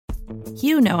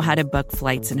You know how to book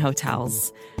flights and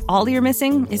hotels. All you're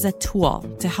missing is a tool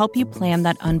to help you plan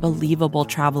that unbelievable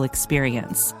travel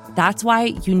experience. That's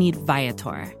why you need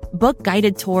Viator. Book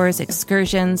guided tours,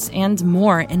 excursions, and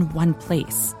more in one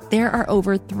place. There are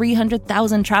over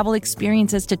 300,000 travel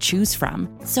experiences to choose from,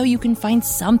 so you can find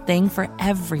something for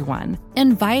everyone.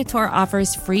 And Viator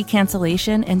offers free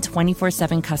cancellation and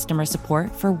 24/7 customer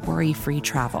support for worry-free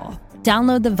travel.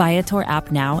 Download the Viator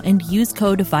app now and use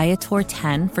code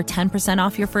Viator10 for 10%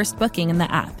 off your first booking in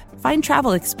the app. Find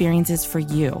travel experiences for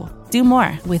you. Do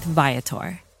more with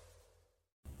Viator.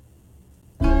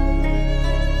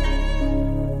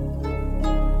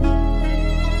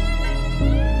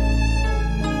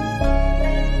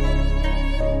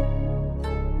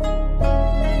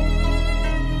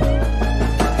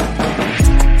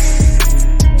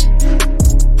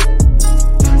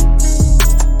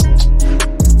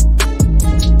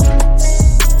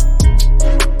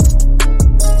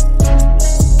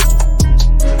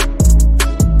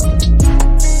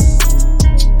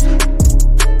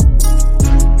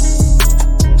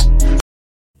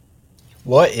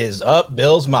 What is up,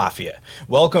 Bills Mafia?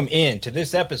 Welcome in to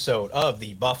this episode of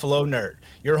the Buffalo Nerd,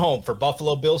 your home for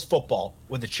Buffalo Bills football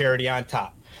with the charity on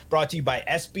top. Brought to you by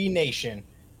SB Nation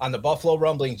on the Buffalo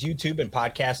Rumblings YouTube and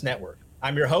podcast network.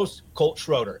 I'm your host, Colt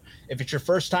Schroeder. If it's your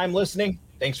first time listening,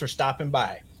 thanks for stopping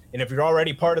by. And if you're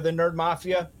already part of the Nerd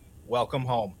Mafia, welcome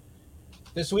home.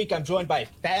 This week, I'm joined by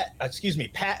Pat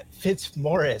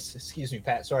Fitzmaurice. Excuse me,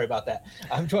 Pat. Sorry about that.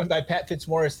 I'm joined by Pat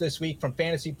Fitzmaurice this week from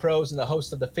Fantasy Pros and the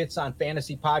host of the Fitz on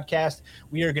Fantasy podcast.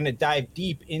 We are going to dive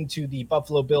deep into the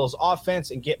Buffalo Bills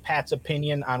offense and get Pat's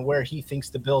opinion on where he thinks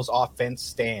the Bills offense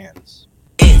stands.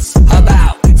 It's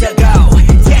about to go.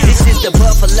 This is the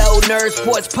Buffalo Nerd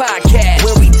Sports Podcast,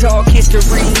 where we talk history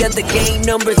of the game,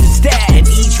 numbers, and stats. And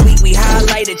each week we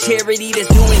highlight a charity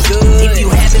that's doing good. If you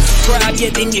haven't subscribed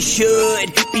yet, then you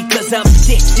should, because I'm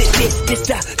this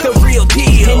the real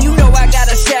deal. And you know I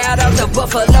gotta shout out the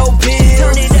Buffalo Bills.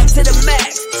 Turn it up to the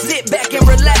max, sit back and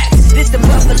relax. This the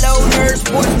Buffalo Nerd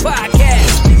Sports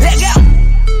Podcast. Let's go.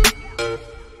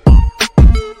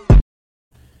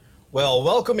 Well,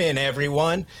 welcome in,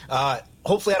 everyone.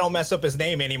 Hopefully I don't mess up his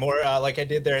name anymore like I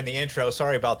did there in the intro.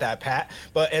 Sorry about that, Pat.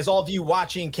 But as all of you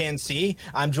watching can see,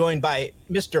 I'm joined by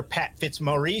Mr. Pat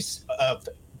Fitzmaurice of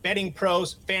Betting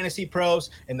Pros, Fantasy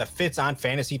Pros, and the Fitz on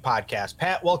Fantasy podcast.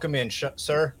 Pat, welcome in,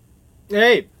 sir.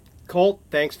 Hey, Colt,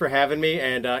 thanks for having me.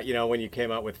 And, when you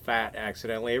came out with fat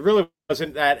accidentally, it really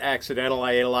wasn't that accidental.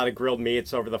 I ate a lot of grilled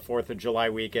meats over the 4th of July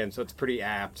weekend, so it's pretty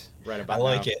apt right about now.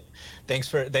 I like it. Thanks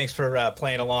for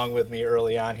playing along with me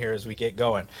early on here as we get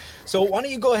going. So why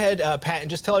don't you go ahead, Pat, and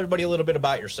just tell everybody a little bit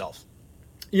about yourself.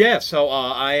 Yeah, so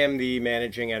I am the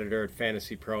managing editor at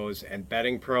Fantasy Pros and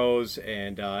Betting Pros,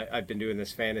 and I've been doing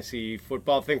this fantasy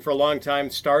football thing for a long time,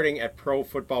 starting at Pro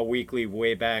Football Weekly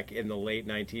way back in the late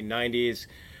 1990s.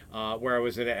 Where I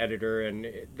was an editor, and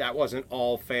that wasn't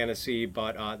all fantasy,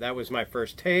 but that was my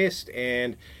first taste.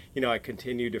 And, I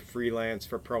continued to freelance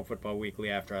for Pro Football Weekly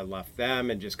after I left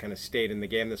them and just kind of stayed in the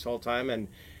game this whole time. And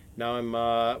now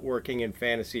I'm working in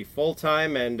fantasy full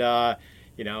time, and,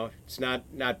 it's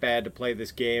not bad to play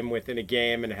this game within a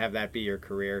game and have that be your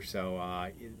career. So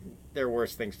there are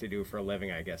worse things to do for a living,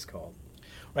 I guess, Cole.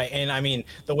 Right, and I mean,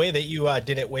 the way that you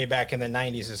did it way back in the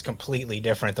 90s is completely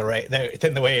different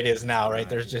than the way it is now, right?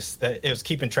 There's just it was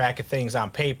keeping track of things on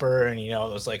paper, and it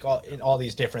was like all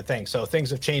these different things. So things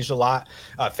have changed a lot.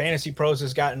 Fantasy Pros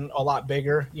has gotten a lot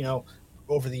bigger,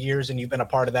 over the years, and you've been a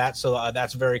part of that, so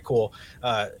that's very cool.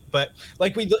 But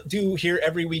like we do here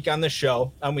every week on the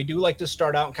show, we do like to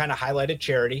start out and kind of highlight a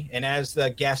charity, and as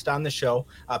the guest on the show,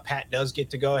 Pat does get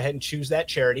to go ahead and choose that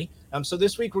charity. So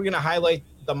this week we're going to highlight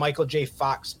the Michael J.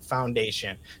 Fox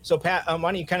Foundation. So Pat, why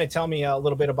don't you kind of tell me a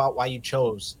little bit about why you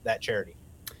chose that charity?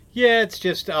 Yeah, it's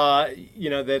just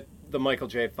that the Michael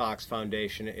J. Fox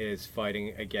Foundation is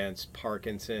fighting against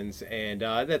Parkinson's, and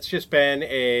that's just been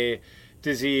a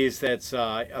disease that's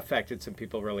affected some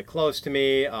people really close to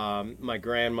me. My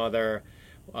grandmother,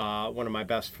 one of my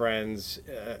best friends,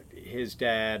 his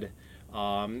dad,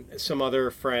 some other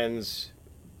friends,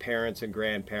 parents and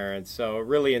grandparents. So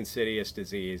really insidious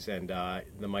disease, and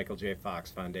the Michael J.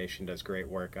 Fox Foundation does great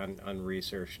work on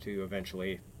research to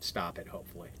eventually stop it,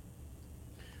 hopefully.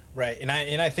 Right. And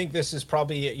I think this is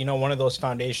probably, one of those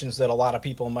foundations that a lot of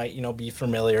people might, be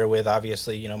familiar with.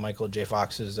 Obviously, Michael J.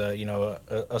 Fox is,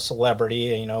 a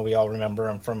celebrity. We all remember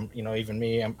him from, even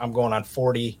me. I'm going on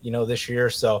 40, this year.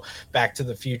 So Back to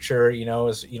the Future,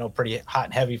 is, pretty hot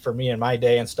and heavy for me in my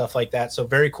day and stuff like that. So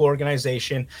very cool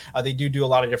organization. They do a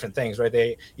lot of different things,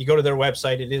 right? You go to their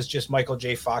website. It is just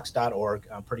michaeljfox.org.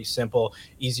 Pretty simple,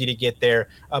 easy to get there.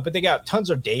 But they got tons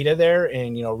of data there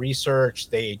and, research.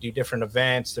 They do different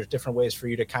events. There's different ways for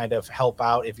you to kind of help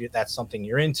out if that's something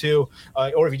you're into,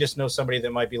 or if you just know somebody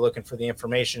that might be looking for the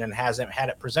information and hasn't had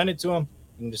it presented to them,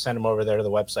 you can just send them over there to the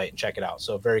website and check it out.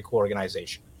 So very cool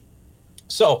organization.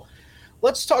 So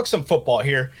let's talk some football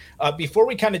here. Before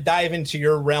we kind of dive into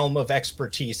your realm of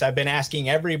expertise, I've been asking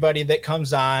everybody that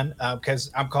comes on, because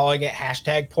I'm calling it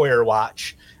 #Poyer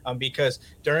Watch, because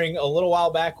during a little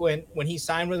while back when he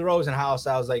signed with Rosenhaus,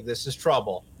 I was like, this is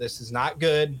trouble. This is not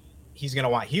good. He's going to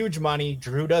want huge money.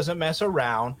 Drew doesn't mess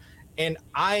around. And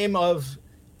I am of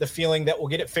the feeling that we'll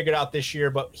get it figured out this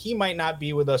year, but he might not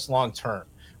be with us long term.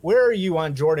 Where are you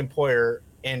on Jordan Poyer?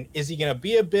 And is he going to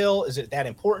be a Bill? Is it that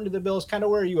important to the Bills? Kind of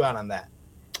where are you on that?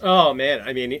 Oh, man.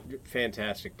 I mean,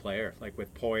 fantastic player. Like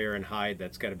with Poyer and Hyde,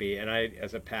 that's got to be. And I,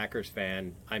 as a Packers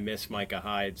fan, I miss Micah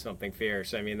Hyde, something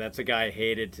fierce. I mean, that's a guy I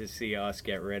hated to see us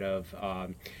get rid of.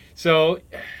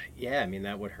 Yeah, I mean,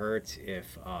 that would hurt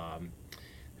if.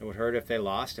 It would hurt if they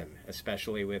lost him,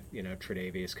 especially with,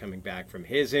 Tre'Davious coming back from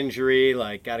his injury.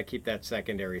 Like, got to keep that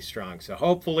secondary strong. So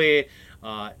hopefully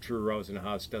Drew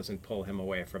Rosenhaus doesn't pull him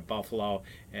away from Buffalo.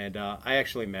 And I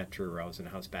actually met Drew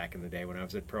Rosenhaus back in the day when I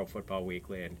was at Pro Football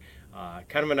Weekly. And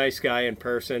kind of a nice guy in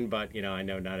person, but, I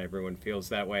know not everyone feels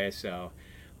that way. So,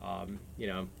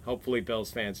 hopefully Bills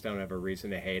fans don't have a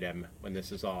reason to hate him when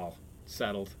this is all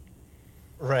settled.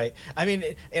 Right. I mean,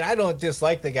 and I don't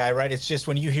dislike the guy, right? It's just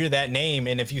when you hear that name,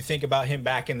 and if you think about him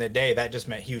back in the day, that just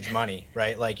meant huge money,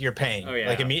 right? Like you're paying. Oh, yeah.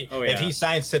 Like if he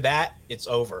signs to that, it's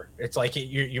over. It's like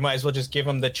you might as well just give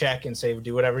him the check and say,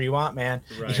 do whatever you want, man.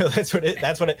 Right.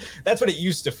 That's what it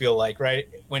used to feel like, right?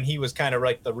 When he was kind of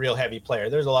like the real heavy player.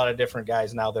 There's a lot of different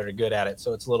guys now that are good at it,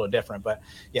 so it's a little different. But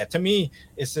yeah, to me,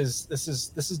 this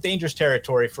is dangerous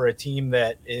territory for a team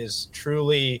that is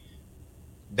truly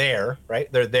there,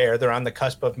 right? They're on the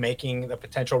cusp of making the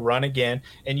potential run again.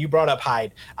 And you brought up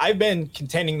Hyde. I've been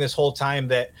contending this whole time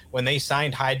that when they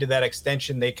signed Hyde to that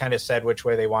extension, they kind of said which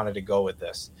way they wanted to go with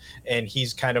this. And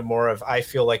he's kind of more of, I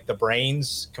feel like, the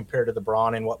brains compared to the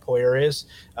brawn and what Poyer is.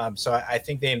 So I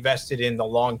think they invested in the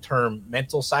long-term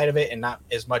mental side of it and not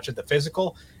as much of the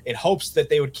physical, in hopes that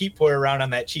they would keep Poyer around on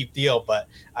that cheap deal. But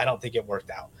I don't think it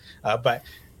worked out.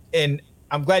 And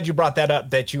I'm glad you brought that up,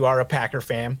 that you are a Packer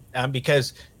fan,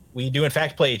 because we do, in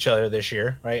fact, play each other this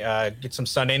year, right? Get some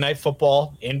Sunday night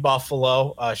football in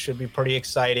Buffalo. Should be pretty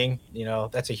exciting.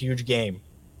 That's a huge game.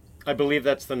 I believe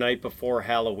that's the night before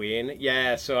Halloween.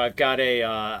 Yeah, so I've got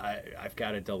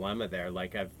a dilemma there.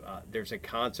 Like there's a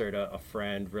concert a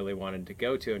friend really wanted to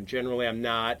go to, and generally I'm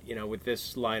not, with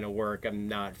this line of work, I'm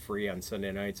not free on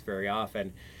Sunday nights very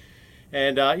often.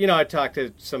 And I talked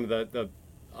to some of the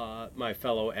my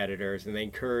fellow editors, and they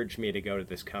encouraged me to go to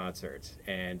this concert.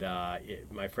 And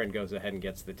my friend goes ahead and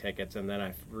gets the tickets, and then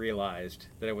I realized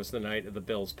that it was the night of the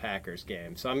Bills-Packers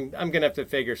game. So I'm going to have to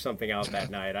figure something out that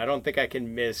night. I don't think I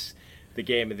can miss the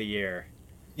game of the year.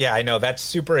 Yeah, I know. That's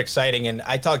super exciting. And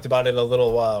I talked about it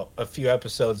a few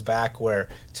episodes back, where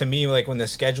to me, like when the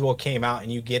schedule came out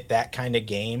and you get that kind of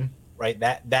game, right,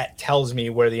 that tells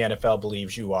me where the NFL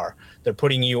believes you are. They're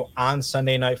putting you on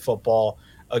Sunday Night Football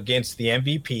against the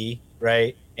MVP,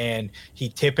 right? And he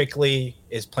typically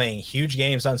is playing huge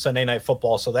games on Sunday Night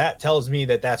Football. So that tells me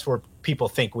that that's where people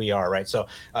think we are, right? So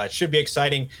it should be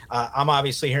exciting. I'm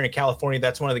obviously here in California.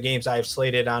 That's one of the games I've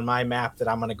slated on my map that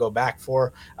I'm going to go back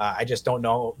for. I just don't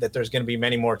know that there's going to be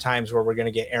many more times where we're going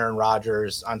to get Aaron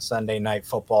Rodgers on Sunday Night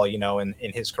Football, in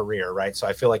his career, right? So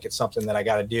I feel like it's something that I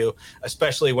got to do,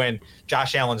 especially when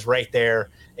Josh Allen's right there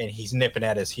and he's nipping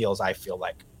at his heels, I feel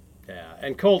like. Yeah,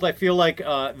 and Colt, I feel like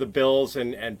the Bills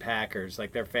and Packers,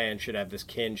 like their fans should have this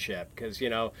kinship because,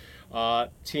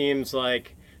 teams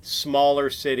like smaller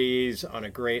cities on a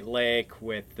Great Lake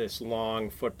with this long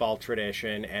football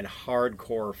tradition and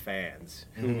hardcore fans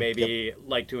who maybe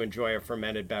like to enjoy a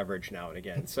fermented beverage now and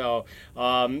again. So,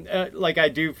 I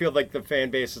do feel like the fan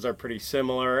bases are pretty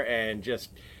similar, and just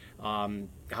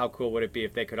how cool would it be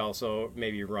if they could also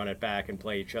maybe run it back and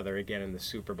play each other again in the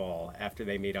Super Bowl after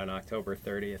they meet on October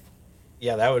 30th?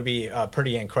 Yeah, that would be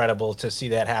pretty incredible to see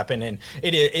that happen, and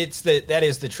that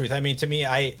is the truth. I mean, to me,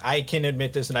 I can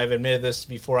admit this, and I've admitted this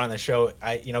before on the show.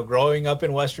 Growing up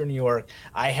in Western New York,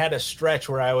 I had a stretch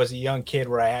where I was a young kid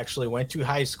where I actually went to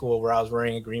high school where I was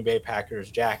wearing a Green Bay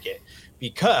Packers jacket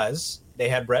because they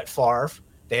had Brett Favre,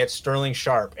 they had Sterling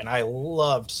Sharp, and I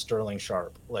loved Sterling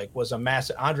Sharp. Like, was a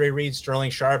massive Andre Reed,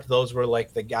 Sterling Sharp. Those were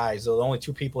like the guys, the only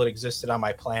two people that existed on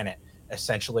my planet,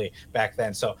 essentially, back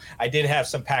then. So I did have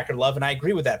some Packer love, and I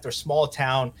agree with that. They're small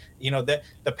town. The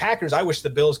Packers, I wish the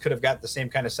Bills could have got the same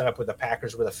kind of setup with the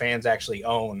Packers where the fans actually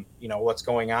own, what's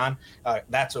going on.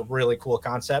 That's a really cool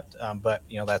concept. But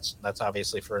that's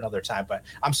obviously for another time. But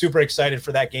I'm super excited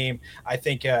for that game. I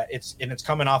think it's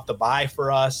coming off the bye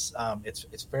for us.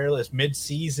 It's fairly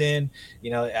mid-season.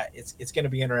 It's going to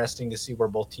be interesting to see where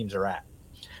both teams are at.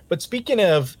 But speaking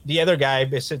of the other guy,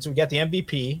 since we got the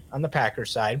MVP on the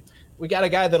Packers side, we got a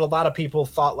guy that a lot of people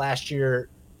thought last year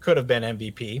could have been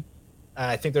MVP.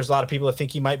 I think there's a lot of people that think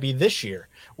he might be this year.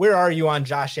 Where are you on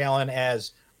Josh Allen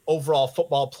as overall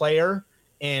football player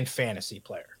and fantasy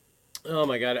player? Oh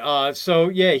my God. So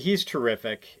yeah, he's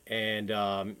terrific. And,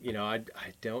 I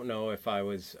don't know if I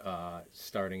was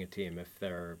starting a team, if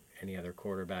there are any other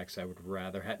quarterbacks I would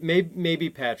rather have. Maybe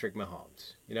Patrick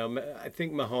Mahomes. I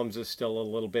think Mahomes is still a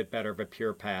little bit better of a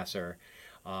pure passer.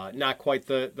 Not quite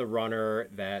the runner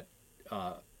that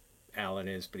Allen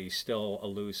is, but he's still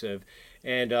elusive.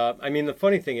 And the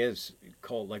funny thing is,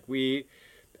 Colt, like we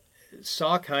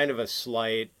saw kind of a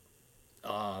slightly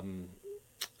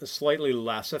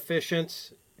less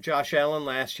efficient Josh Allen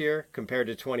last year compared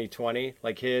to 2020.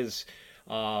 Like his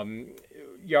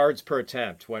yards per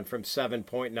attempt went from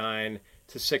 7.9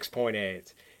 to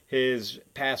 6.8. His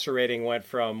passer rating went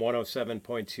from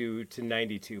 107.2 to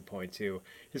 92.2.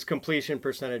 His completion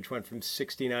percentage went from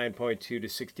 69.2 to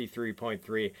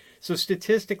 63.3. So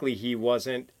statistically, he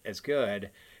wasn't as good.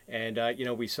 And,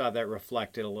 we saw that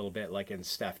reflected a little bit like in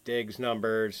Steph Diggs'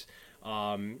 numbers.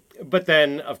 But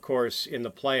then, of course, in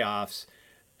the playoffs,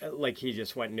 like he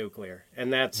just went nuclear.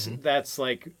 And that's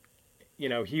like,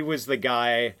 he was the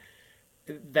guy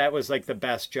that was like the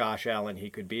best Josh Allen he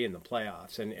could be in the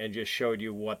playoffs and just showed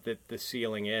you what the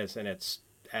ceiling is. And it's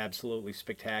absolutely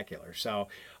spectacular. So,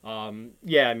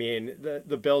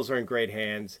 the Bills are in great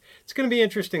hands. It's going to be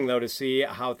interesting, though, to see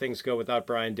how things go without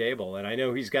Brian Daboll. And I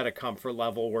know he's got a comfort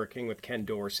level working with Ken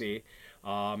Dorsey.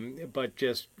 But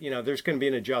just, there's going to be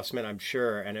an adjustment, I'm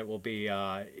sure, and it will be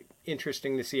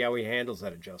interesting to see how he handles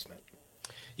that adjustment.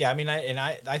 Yeah,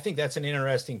 I think that's an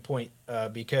interesting point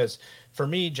because for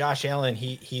me, Josh Allen,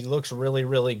 he looks really,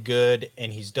 really good,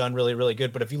 and he's done really, really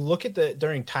good. But if you look at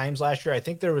during times last year, I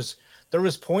think there was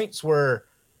points where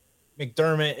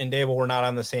McDermott and Dable were not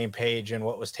on the same page in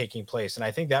what was taking place. And I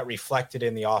think that reflected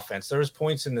in the offense. There was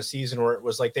points in the season where it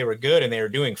was like they were good and they were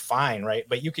doing fine, right?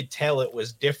 But you could tell it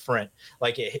was different.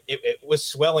 Like it was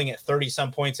swelling at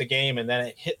 30-some points a game, and then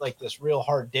it hit like this real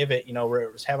hard divot, where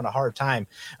it was having a hard time.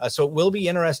 So it will be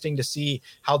interesting to see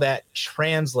how that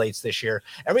translates this year.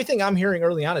 Everything I'm hearing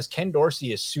early on is Ken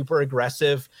Dorsey is super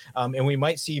aggressive, and we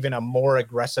might see even a more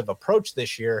aggressive approach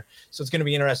this year. So it's going to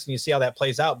be interesting to see how that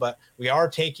plays out. But we are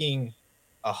taking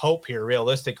a hope here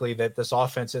realistically that this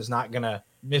offense is not going to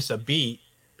miss a beat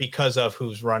because of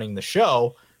who's running the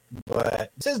show.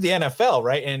 But this is the NFL,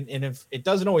 right? And if it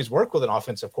doesn't always work with an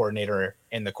offensive coordinator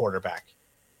and the quarterback.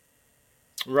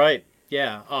 Right.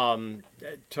 Yeah.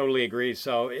 Totally agree.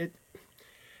 So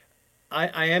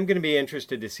I am going to be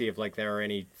interested to see if there are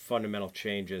any fundamental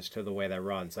changes to the way that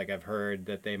runs. Like I've heard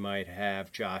that they might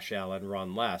have Josh Allen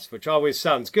run less, which always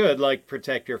sounds good. Like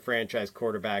protect your franchise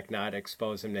quarterback, not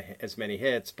expose him to as many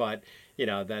hits. But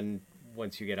then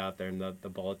once you get out there and the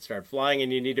bullets start flying,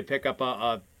 and you need to pick up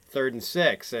a 3rd and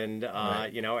 6, and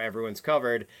right. Everyone's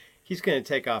covered, he's going to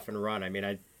take off and run.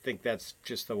 I think that's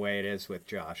just the way it is with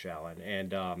Josh Allen.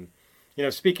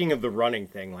 And speaking of the running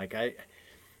thing,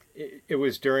 it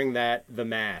was during the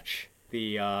match,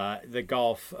 the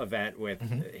golf event with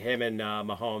him and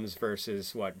Mahomes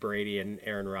versus Brady and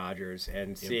Aaron Rodgers,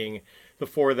 and seeing the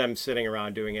four of them sitting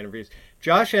around doing interviews.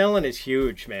 Josh Allen is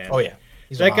huge, man. Oh yeah,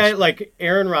 he's that awesome guy.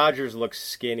 Aaron Rodgers looks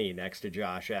skinny next to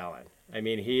Josh Allen.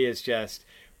 He is just.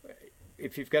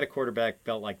 If you've got a quarterback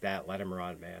built like that, let him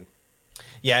run, man.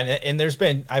 Yeah, and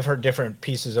I've heard different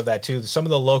pieces of that too. Some of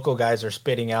the local guys are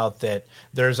spitting out that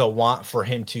there's a want for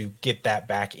him to get that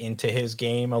back into his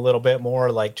game a little bit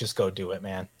more. Just go do it,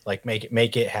 man.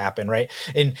 Make it happen, right?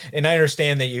 And I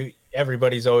understand that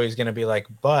everybody's always going to be like,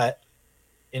 but,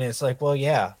 and it's like, well,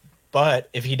 yeah, But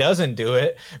if he doesn't do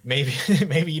it, maybe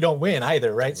you don't win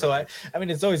either, right? So I mean,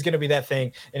 it's always going to be that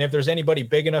thing. And if there's anybody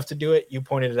big enough to do it, you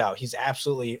pointed it out. He's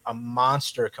absolutely a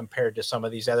monster compared to some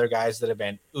of these other guys that have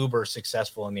been uber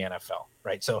successful in the NFL,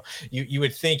 right? So you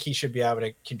would think he should be able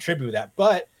to contribute that,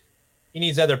 but he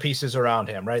needs other pieces around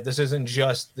him, right? This isn't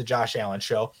just the Josh Allen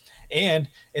show. And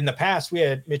in the past, we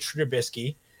had Mitch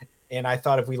Trubisky. And I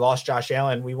thought if we lost Josh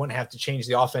Allen, we wouldn't have to change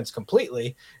the offense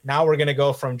completely. Now we're going to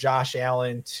go from Josh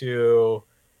Allen to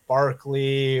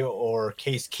Barkley or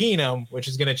Case Keenum, which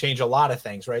is going to change a lot of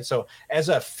things, right? So as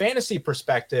a fantasy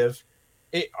perspective,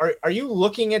 are you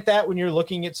looking at that when you're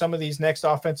looking at some of these next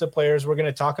offensive players we're going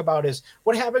to talk about? Is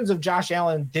what happens if Josh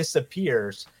Allen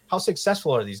disappears? How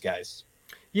successful are these guys?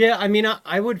 Yeah, I mean,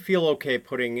 I would feel okay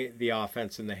putting the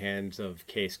offense in the hands of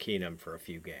Case Keenum for a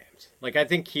few games. Like, I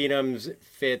think Keenum's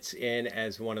fits in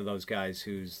as one of those guys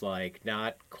who's, like,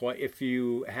 not quite, if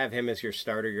you have him as your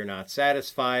starter, you're not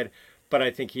satisfied, but I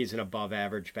think he's an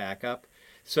above-average backup.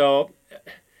 So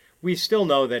we still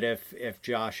know that if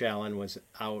Josh Allen was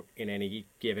out in any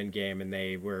given game and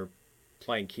they were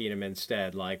playing Keenum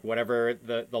instead, like, whatever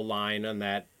the line on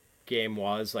that game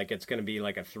was, like, it's going to be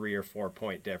like a 3 or 4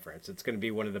 point difference. It's going to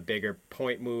be one of the bigger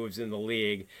point moves in the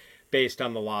league based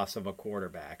on the loss of a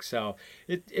quarterback. So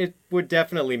it would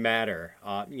definitely matter.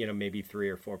 Maybe 3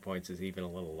 or 4 points is even a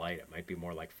little light. It might be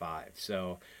more like 5.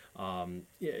 So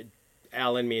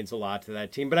Allen means a lot to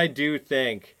that team, but I do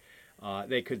think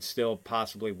they could still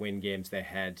possibly win games they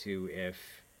had to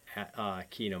if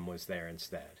Keenum was there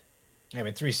instead. I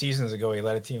mean, 3 seasons ago, he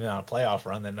led a team on a playoff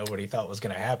run that nobody thought was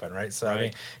going to happen, right? So, right. I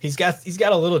mean, he's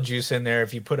got a little juice in there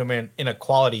if you put him in a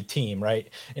quality team, right?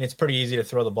 And it's pretty easy to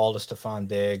throw the ball to Stephon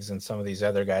Diggs and some of these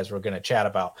other guys we're going to chat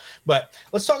about. But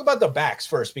let's talk about the backs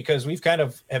first, because we've kind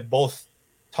of have both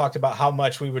talked about how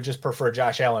much we would just prefer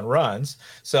Josh Allen runs.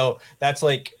 So that's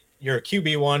like your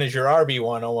QB1 is your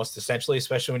RB1 almost essentially,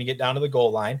 especially when you get down to the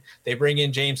goal line. They bring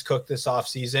in James Cook this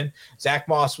offseason. Zach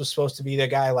Moss was supposed to be the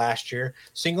guy last year.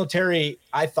 Singletary,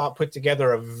 I thought, put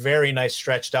together a very nice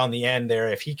stretch down the end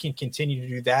there. If he can continue to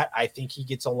do that, I think he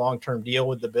gets a long-term deal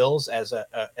with the Bills as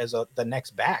the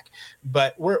next back.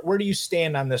 But where do you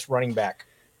stand on this running back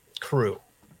crew?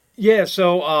 Yeah,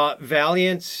 so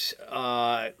valiant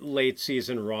late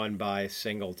season run by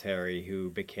Singletary,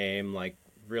 who became like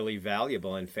really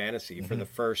valuable in fantasy for the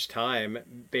first time,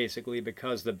 basically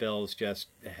because the Bills just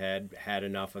had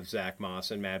enough of Zach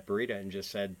Moss and Matt Breida and just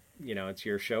said, it's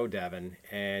your show, Devin.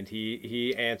 And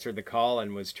he answered the call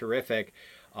and was terrific.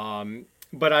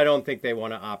 But I don't think they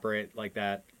want to operate like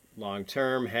that long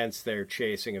term. Hence their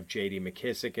chasing of J.D.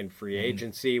 McKissick in free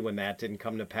agency. When that didn't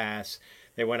come to pass,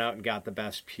 they went out and got the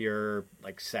best pure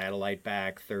like satellite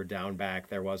back, third down back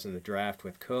there was in the draft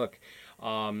with Cook.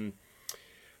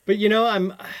 But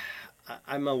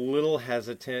I'm a little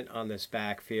hesitant on this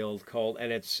backfield, Colt,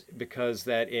 and it's because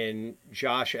that in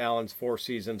Josh Allen's 4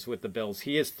 seasons with the Bills,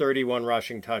 he has 31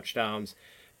 rushing touchdowns.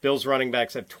 Bills running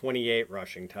backs have 28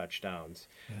 rushing touchdowns.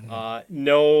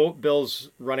 No Bills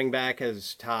running back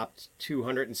has topped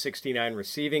 269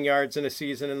 receiving yards in a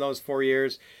season in those 4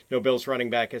 years. No Bills running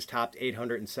back has topped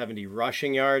 870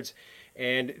 rushing yards.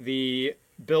 And the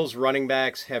Bills running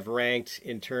backs have ranked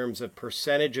in terms of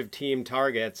percentage of team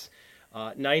targets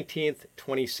 19th,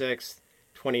 26th,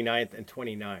 29th, and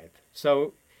 29th.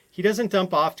 So he doesn't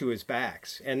dump off to his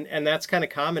backs. And that's kind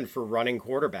of common for running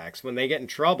quarterbacks. When they get in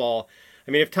trouble,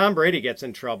 I mean, if Tom Brady gets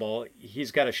in trouble, he's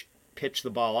got to pitch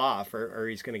the ball off or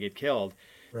he's going to get killed.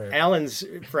 Right.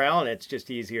 For Allen, it's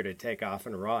just easier to take off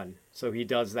and run. So he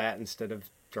does that instead of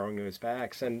throwing to his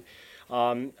backs. And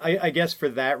I guess for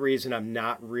that reason, I'm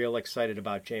not real excited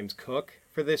about James Cook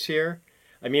for this year.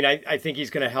 I mean, I think he's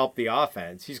going to help the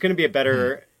offense. He's going to be a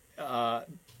better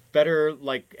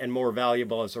and more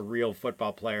valuable as a real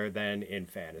football player than in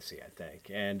fantasy, I think.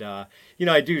 And,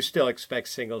 I do still expect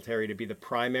Singletary to be the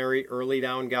primary early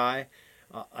down guy.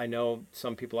 I know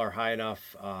some people are high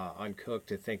enough on Cook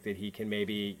to think that he can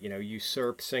maybe,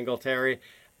 usurp Singletary.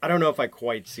 I don't know if I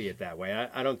quite see it that way.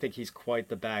 I don't think he's quite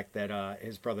the back that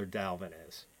his brother Dalvin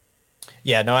is.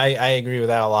 Yeah, no, I agree with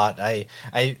that a lot.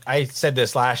 I said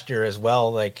this last year as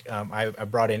well. Like I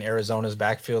brought in Arizona's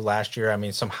backfield last year. I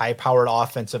mean, some high-powered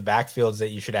offensive backfields that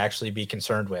you should actually be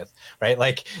concerned with, right?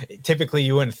 Like typically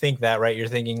you wouldn't think that, right? You're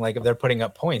thinking like if they're putting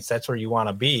up points, that's where you want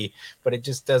to be, but it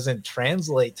just doesn't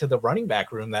translate to the running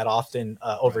back room that often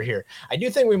over here. I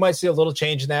do think we might see a little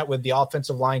change in that with the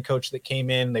offensive line coach that came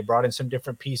in. They brought in some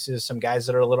different pieces, some guys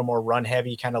that are a little more run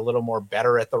heavy, kind of a little more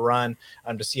better at the run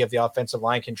to see if the offensive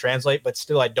line can translate. But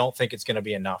still, I don't think it's going to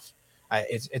be enough.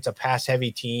 It's a pass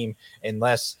heavy team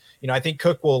unless, I think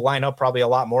Cook will line up probably a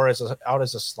lot more out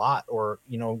as a slot or,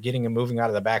 getting him moving out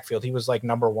of the backfield. He was like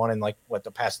number one in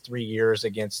the past 3 years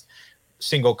against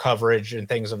single coverage and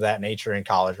things of that nature in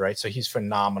college, right? So he's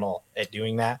phenomenal at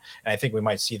doing that. And I think we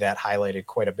might see that highlighted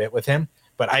quite a bit with him.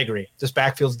 But I agree. This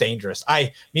backfield's dangerous.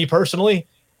 Me personally,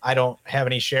 I don't have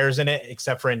any shares in it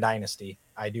except for in Dynasty.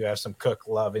 I do have some Cook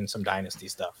love in some Dynasty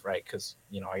stuff, right? Because,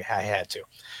 I had to.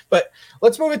 But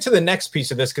let's move it to the next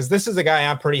piece of this, because this is a guy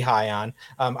I'm pretty high on.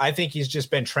 I think he's just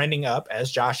been trending up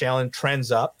as Josh Allen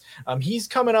trends up. He's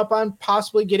coming up on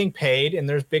possibly getting paid, and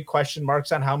there's big question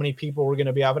marks on how many people we're going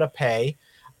to be able to pay.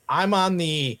 I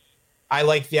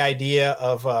like the idea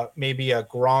of maybe a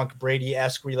Gronk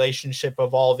Brady-esque relationship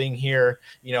evolving here,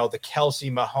 the Kelsey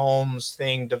Mahomes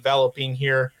thing developing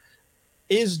here.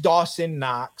 Is Dawson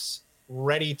Knox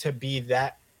ready to be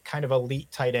that kind of elite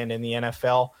tight end in the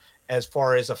NFL as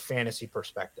far as a fantasy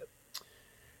perspective?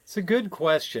 It's a good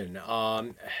question.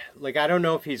 I don't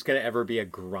know if he's going to ever be a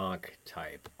Gronk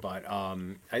type, but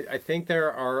I think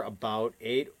there are about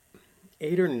eight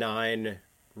or nine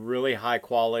really high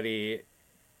quality,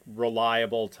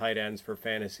 reliable tight ends for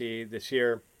fantasy this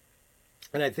year.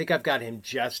 And I think I've got him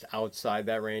just outside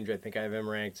that range. I think I have him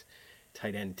ranked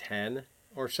tight end 10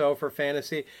 or so for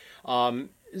fantasy.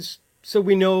 So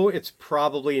we know it's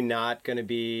probably not going to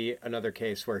be another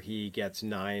case where he gets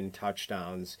 9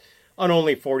 touchdowns on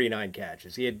only 49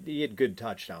 catches. He had good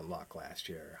touchdown luck last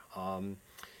year.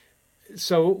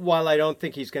 So while I don't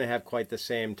think he's going to have quite the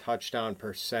same touchdown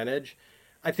percentage,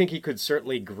 I think he could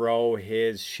certainly grow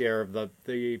his share of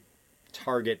the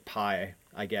target pie,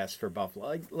 I guess, for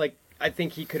Buffalo. I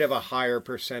think he could have a higher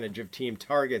percentage of team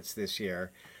targets this year,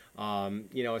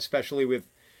 especially with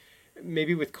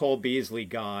Cole Beasley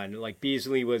gone. Like,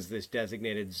 Beasley was this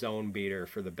designated zone beater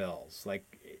for the Bills.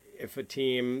 Like, if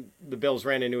the Bills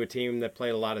ran into a team that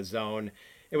played a lot of zone,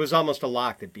 it was almost a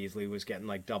lock that Beasley was getting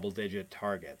like double-digit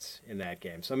targets in that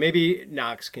game. So maybe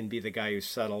Knox can be the guy who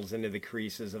settles into the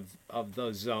creases of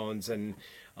those zones and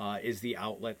is the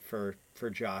outlet for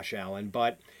Josh Allen.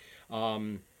 But,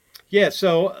 I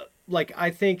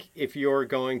think if you're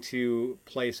going to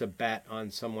place a bet on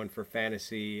someone for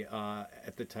fantasy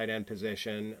at the tight end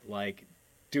position, like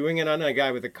doing it on a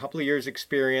guy with a couple of years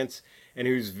experience and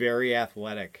who's very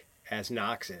athletic, as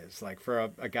Knox is, like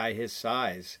for a guy his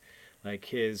size, like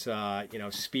his,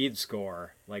 speed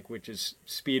score, which is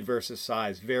speed versus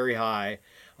size, very high,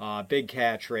 big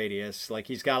catch radius. Like,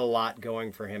 he's got a lot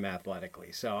going for him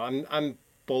athletically. So I'm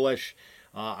bullish.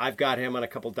 I've got him on a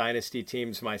couple dynasty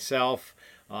teams myself.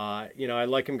 I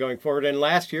like him going forward. And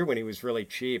last year when he was really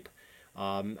cheap,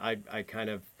 I kind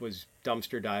of was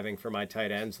dumpster diving for my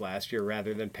tight ends last year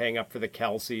rather than paying up for the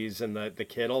Kelseys and the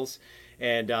Kittles.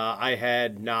 And I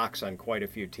had Knox on quite a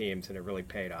few teams, and it really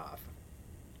paid off.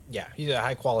 Yeah, he's a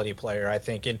high quality player, I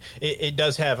think. And it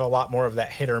does have a lot more of that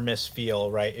hit or miss feel,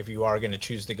 right? If you are going to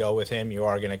choose to go with him, you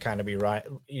are going to kind of be right,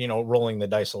 rolling the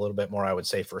dice a little bit more, I would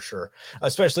say, for sure.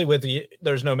 Especially with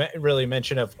there's no really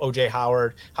mention of OJ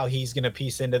Howard, how he's going to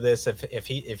piece into this if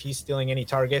he's stealing any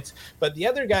targets. But the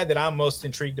other guy that I'm most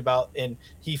intrigued about, and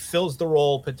he fills the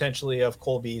role potentially of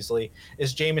Cole Beasley,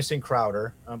 is Jamison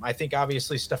Crowder. I think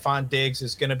obviously Stephon Diggs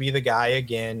is going to be the guy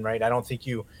again, right? I don't think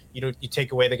you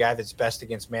take away the guy that's best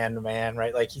against man-to-man,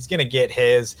 right? Like, he's going to get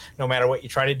his no matter what you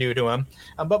try to do to him.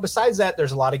 But besides that,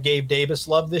 there's a lot of Gabe Davis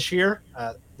love this year.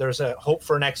 There's a hope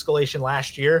for an escalation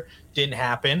last year. Didn't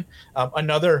happen.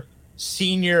 Another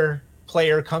senior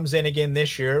player comes in again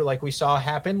this year, like we saw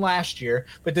happen last year.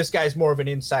 But this guy's more of an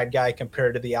inside guy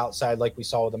compared to the outside, like we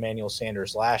saw with Emmanuel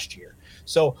Sanders last year.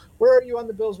 So where are you on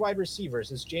the Bills wide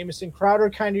receivers? Is Jamison Crowder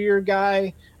kind of your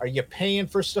guy? Are you paying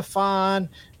for Stephon? Are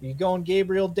you going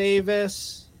Gabriel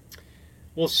Davis?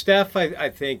 Well, Steph, I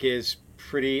think, is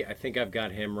pretty. I think I've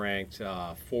got him ranked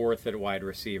 4th at wide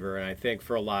receiver. And I think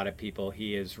for a lot of people,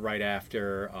 he is right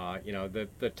after,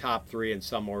 the top 3 in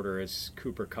some order is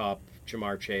Cooper Kupp,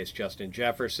 Jamar Chase, Justin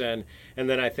Jefferson. And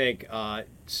then I think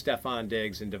Stephon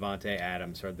Diggs and Devontae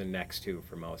Adams are the next 2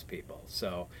 for most people.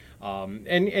 So,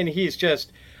 and he's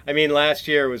just, last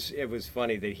year it was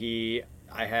funny that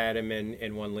I had him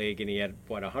in one league and he had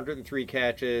 103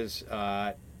 catches,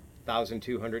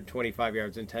 1,225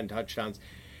 yards and 10 touchdowns.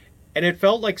 And it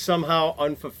felt like somehow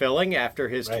unfulfilling after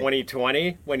his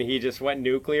 2020 when he just went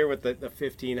nuclear with the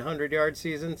 1,500-yard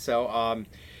season. So,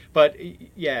 but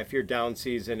yeah, if your down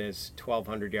season is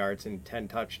 1,200 yards and 10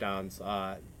 touchdowns,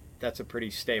 that's a pretty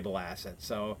stable asset.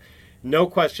 So no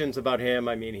questions about him.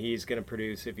 He's going to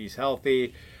produce if he's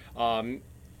healthy. I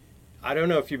don't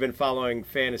know if you've been following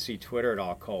fantasy Twitter at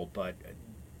all, Cole, but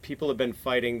people have been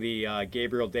fighting the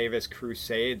Gabriel Davis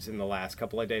crusades in the last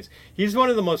couple of days. He's one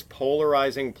of the most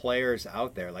polarizing players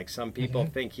out there. Like, some people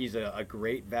think he's a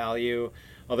great value.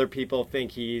 Other people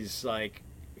think he's like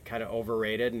kind of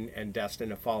overrated and destined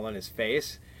to fall on his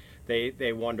face.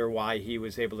 They wonder why he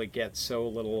was able to get so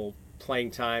little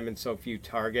playing time and so few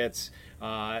targets,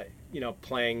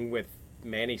 playing with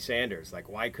Manny Sanders. Like,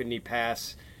 why couldn't he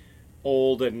pass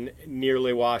old and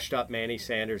nearly washed up Manny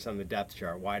Sanders on the depth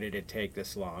chart? Why did it take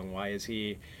this long? Why has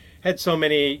he had so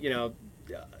many,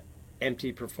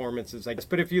 empty performances, I guess?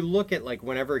 But if you look at, like,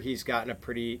 whenever he's gotten a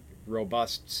pretty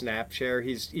robust snap share,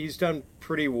 he's done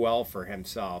pretty well for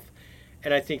himself.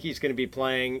 And I think he's going to be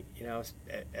playing,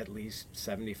 at least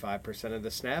 75% of the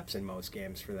snaps in most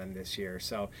games for them this year.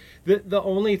 So the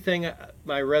only thing,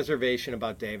 my reservation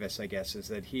about Davis, I guess, is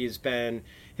that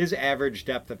his average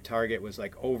depth of target was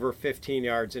like over 15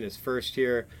 yards in his first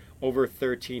year, over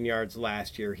 13 yards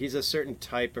last year. He's a certain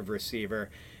type of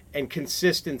receiver, and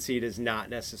consistency does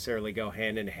not necessarily go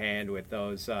hand in hand with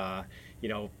those,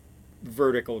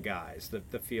 vertical guys,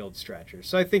 the field stretchers.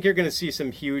 So I think you're going to see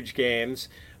some huge games,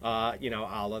 a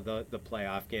la the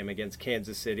playoff game against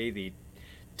Kansas City, the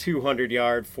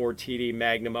 200-yard 4 TD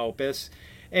magnum opus.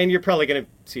 And you're probably going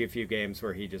to see a few games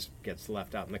where he just gets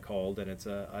left out in the cold, and it's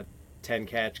a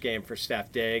 10-catch game for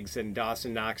Steph Diggs, and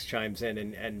Dawson Knox chimes in,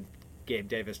 and Gabe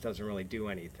Davis doesn't really do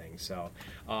anything. So,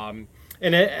 and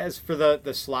as for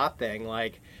the slot thing,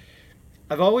 like,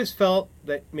 I've always felt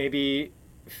that maybe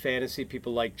fantasy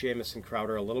people like Jamison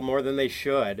Crowder a little more than they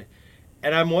should.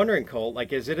 And I'm wondering, Colt,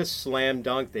 like, is it a slam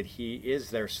dunk that he is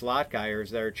their slot guy, or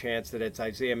is there a chance that it's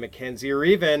Isaiah McKenzie, or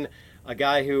even a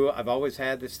guy who I've always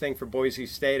had this thing for Boise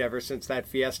State ever since that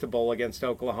Fiesta Bowl against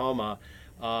Oklahoma,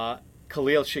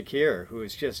 Khalil Shakir, who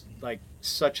is just like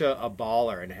such a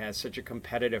baller and has such a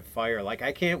competitive fire. Like,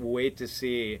 I can't wait to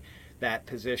see that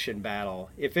position battle.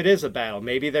 If it is a battle,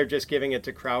 maybe they're just giving it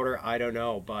to Crowder, I don't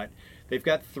know, but they've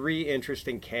got 3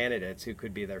 interesting candidates who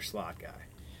could be their slot guy.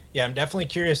 Yeah, I'm definitely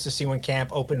curious to see when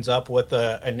camp opens up what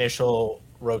the initial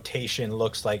rotation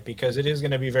looks like, because it is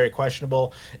going to be very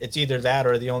questionable. It's either that,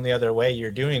 or the only other way you're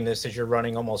doing this is you're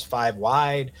running almost 5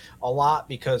 wide a lot,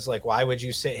 because, like, why would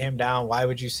you sit him down? Why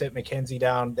would you sit McKenzie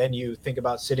down? Then you think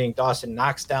about sitting Dawson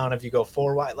Knox down if you go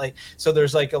 4 wide. Like, so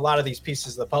there's like a lot of these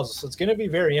pieces of the puzzle. So it's going to be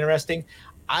very interesting.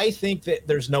 I think that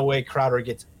there's no way Crowder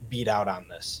gets beat out on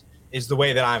this, is the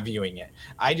way that I'm viewing it.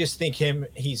 I just think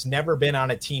he's never been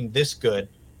on a team this good.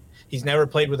 He's never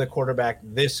played with a quarterback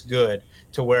this good,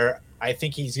 to where I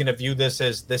think he's going to view this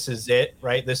as, this is it,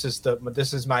 right? This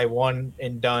is my one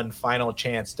and done final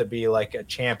chance to be like a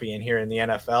champion here in the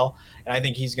NFL. And I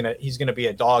think he's going to be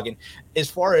a dog. And as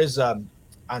far as on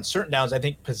certain downs, I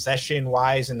think possession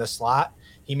wise in the slot,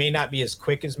 he may not be as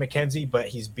quick as McKenzie, but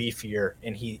he's beefier,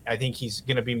 and I think he's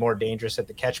going to be more dangerous at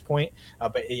the catch point.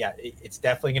 But yeah, it's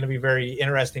definitely going to be very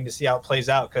interesting to see how it plays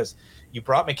out, because you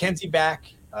brought McKenzie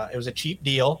back. It was a cheap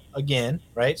deal again,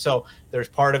 right? So there's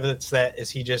part of it that, is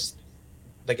he just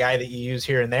the guy that you use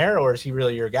here and there, or is he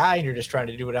really your guy and you're just trying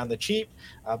to do it on the cheap?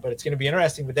 But it's going to be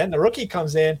interesting. But then the rookie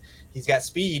comes in, he's got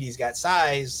speed, he's got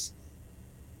size.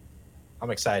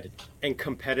 I'm excited. And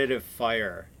competitive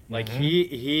fire. Like,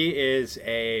 he is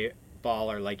a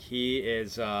baller. Like, he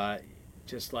is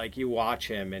just like, you watch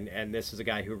him, and this is a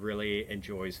guy who really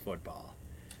enjoys football.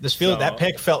 That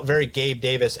pick felt very Gabe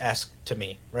Davis-esque to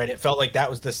me, right? It felt like that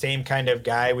was the same kind of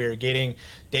guy we were getting.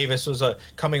 Davis was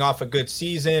coming off a good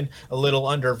season, a little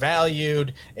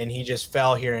undervalued, and he just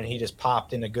fell here, and he just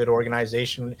popped in a good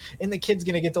organization. And the kid's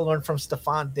going to get to learn from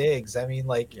Stephon Diggs. I mean,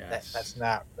 like, yes. that's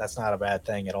not a bad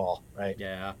thing at all, right?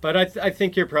 Yeah, but I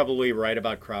think you're probably right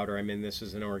about Crowder. I mean, this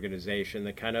is an organization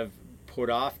that kind of put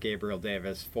off Gabriel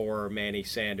Davis for Manny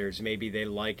Sanders. Maybe they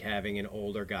like having an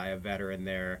older guy, a veteran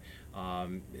there,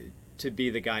 to be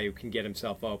the guy who can get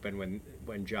himself open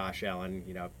when Josh Allen,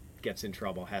 gets in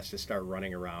trouble, has to start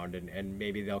running around, and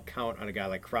maybe they'll count on a guy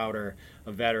like Crowder,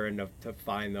 a veteran, to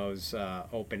find those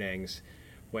openings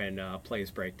when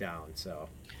plays break down. So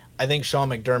I think Sean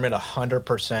McDermott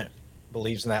 100%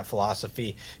 believes in that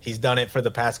philosophy. He's done it for the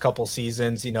past couple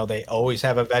seasons. They always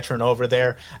have a veteran over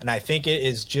there, and I think it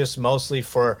is just mostly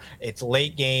for, it's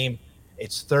late game,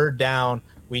 it's third down.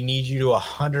 We need you to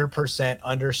 100%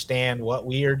 understand what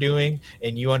we are doing,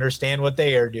 and you understand what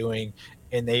they are doing.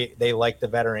 And they like the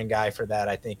veteran guy for that,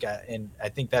 I think. And I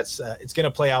think that's it's going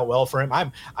to play out well for him.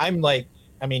 I'm like,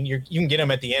 I mean, you can get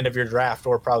him at the end of your draft,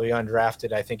 or probably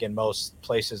undrafted. I think in most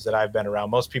places that I've been around,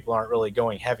 most people aren't really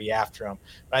going heavy after him.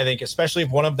 But I think especially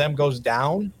if one of them goes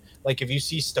down, like if you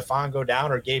see Stephon go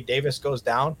down or Gabe Davis goes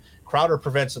down, Crowder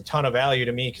prevents a ton of value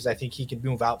to me because I think he can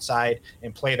move outside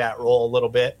and play that role a little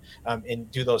bit and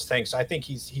do those things. So I think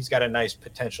he's got a nice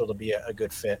potential to be a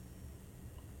good fit.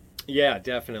 Yeah,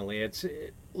 definitely. It's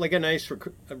like a nice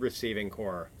receiving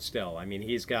core still. I mean,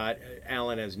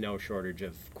 Allen has no shortage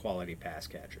of quality pass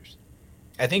catchers.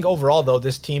 I think overall, though,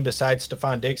 this team, besides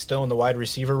Stephon Diggs still in the wide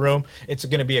receiver room, it's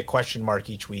going to be a question mark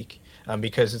each week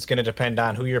because it's going to depend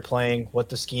on who you're playing, what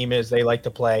the scheme is they like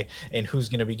to play, and who's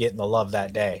going to be getting the love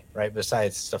that day, right,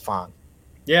 besides Stephon.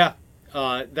 Yeah,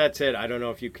 that's it. I don't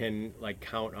know if you can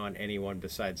count on anyone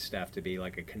besides Steph to be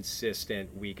like a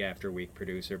consistent week after week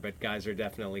producer, but guys are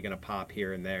definitely going to pop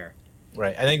here and there.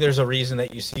 Right. I think there's a reason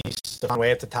that you see Stephon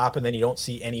way at the top and then you don't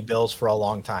see any Bills for a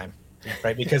long time.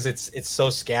 Right, because it's so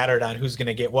scattered on who's going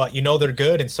to get what. They're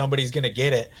good and somebody's going to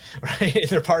get it, right?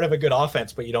 They're part of a good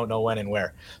offense, but you don't know when and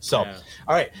where. So, yeah.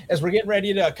 All right, as we're getting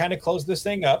ready to kind of close this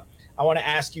thing up, I want to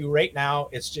ask you right now,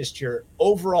 it's just your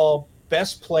overall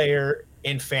best player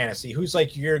in fantasy. Who's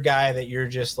like your guy that you're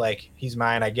just like, he's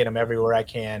mine, I get him everywhere I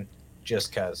can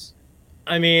just because?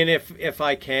 I mean, if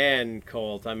I can,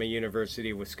 Colt, I'm a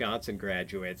University of Wisconsin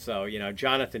graduate, so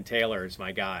Jonathan Taylor is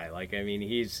my guy.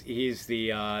 He's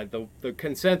the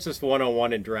consensus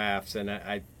 101 in drafts, and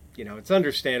I it's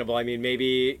understandable. I mean,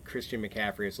 maybe Christian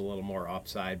McCaffrey is a little more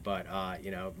upside, but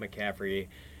McCaffrey,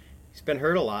 he's been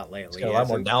hurt a lot lately. He's got a lot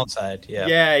more downside.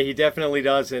 Yeah, he definitely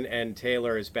does, and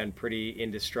Taylor has been pretty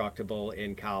indestructible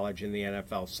in college and the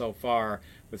NFL so far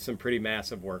with some pretty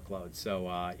massive workloads. So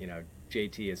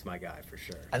JT is my guy for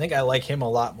sure. I think I like him a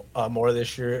lot more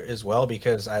this year as well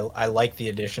because I like the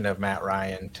addition of Matt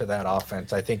Ryan to that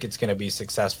offense. I think it's going to be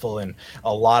successful in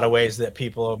a lot of ways that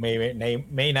people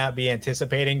may not be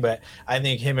anticipating, but I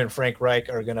think him and Frank Reich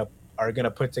are going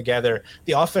to put together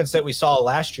the offense that we saw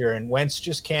last year, and Wentz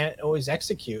just can't always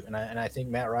execute. And I think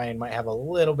Matt Ryan might have a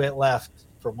little bit left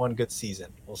for one good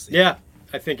season. We'll see. Yeah,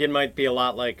 I think it might be a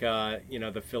lot like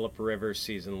the Phillip Rivers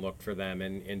season looked for them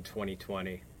in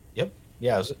 2020. Yep.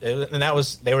 Yeah,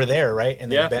 they were there, right?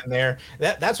 And they've been there.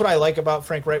 That's what I like about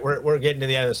Frank Reich. We're getting to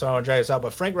the end of this, so I want to drag this out.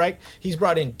 But Frank Reich, he's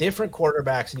brought in different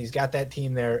quarterbacks, and he's got that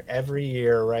team there every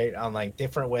year, right? On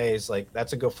different ways.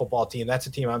 That's a good football team. That's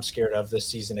a team I'm scared of this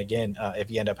season again.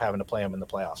 If you end up having to play them in the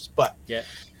playoffs, but yeah.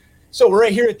 So we're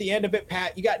right here at the end of it,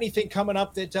 Pat. You got anything coming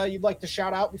up that you'd like to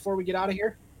shout out before we get out of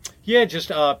here? Yeah,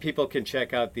 just people can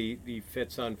check out the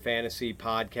Fitz on Fantasy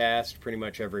podcast pretty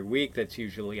much every week. That's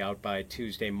usually out by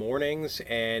Tuesday mornings.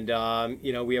 And,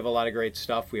 we have a lot of great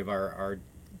stuff. We have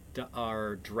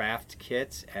our draft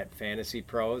kits at Fantasy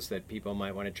Pros that people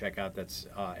might want to check out. That's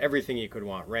everything you could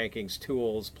want. Rankings,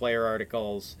 tools, player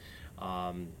articles,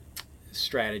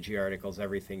 strategy articles,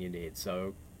 everything you need.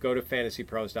 So go to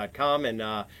fantasypros.com.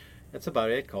 And that's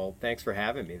about it, Cole. Thanks for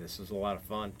having me. This was a lot of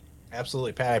fun.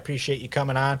 Absolutely, Pat. I appreciate you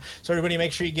coming on. So everybody,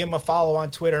 make sure you give him a follow on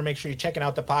Twitter. Make sure you're checking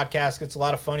out the podcast. It's a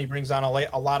lot of fun. He brings on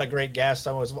a lot of great guests.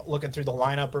 I was looking through the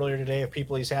lineup earlier today of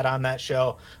people he's had on that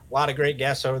show. A lot of great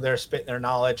guests over there spitting their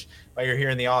knowledge. While you're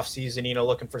here in the off season,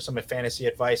 looking for some fantasy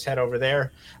advice, head over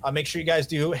there. Make sure you guys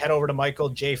do head over to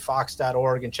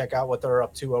michaeljfox.org and check out what they're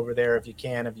up to over there if you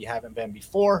can, if you haven't been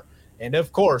before. And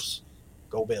of course,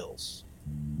 go Bills.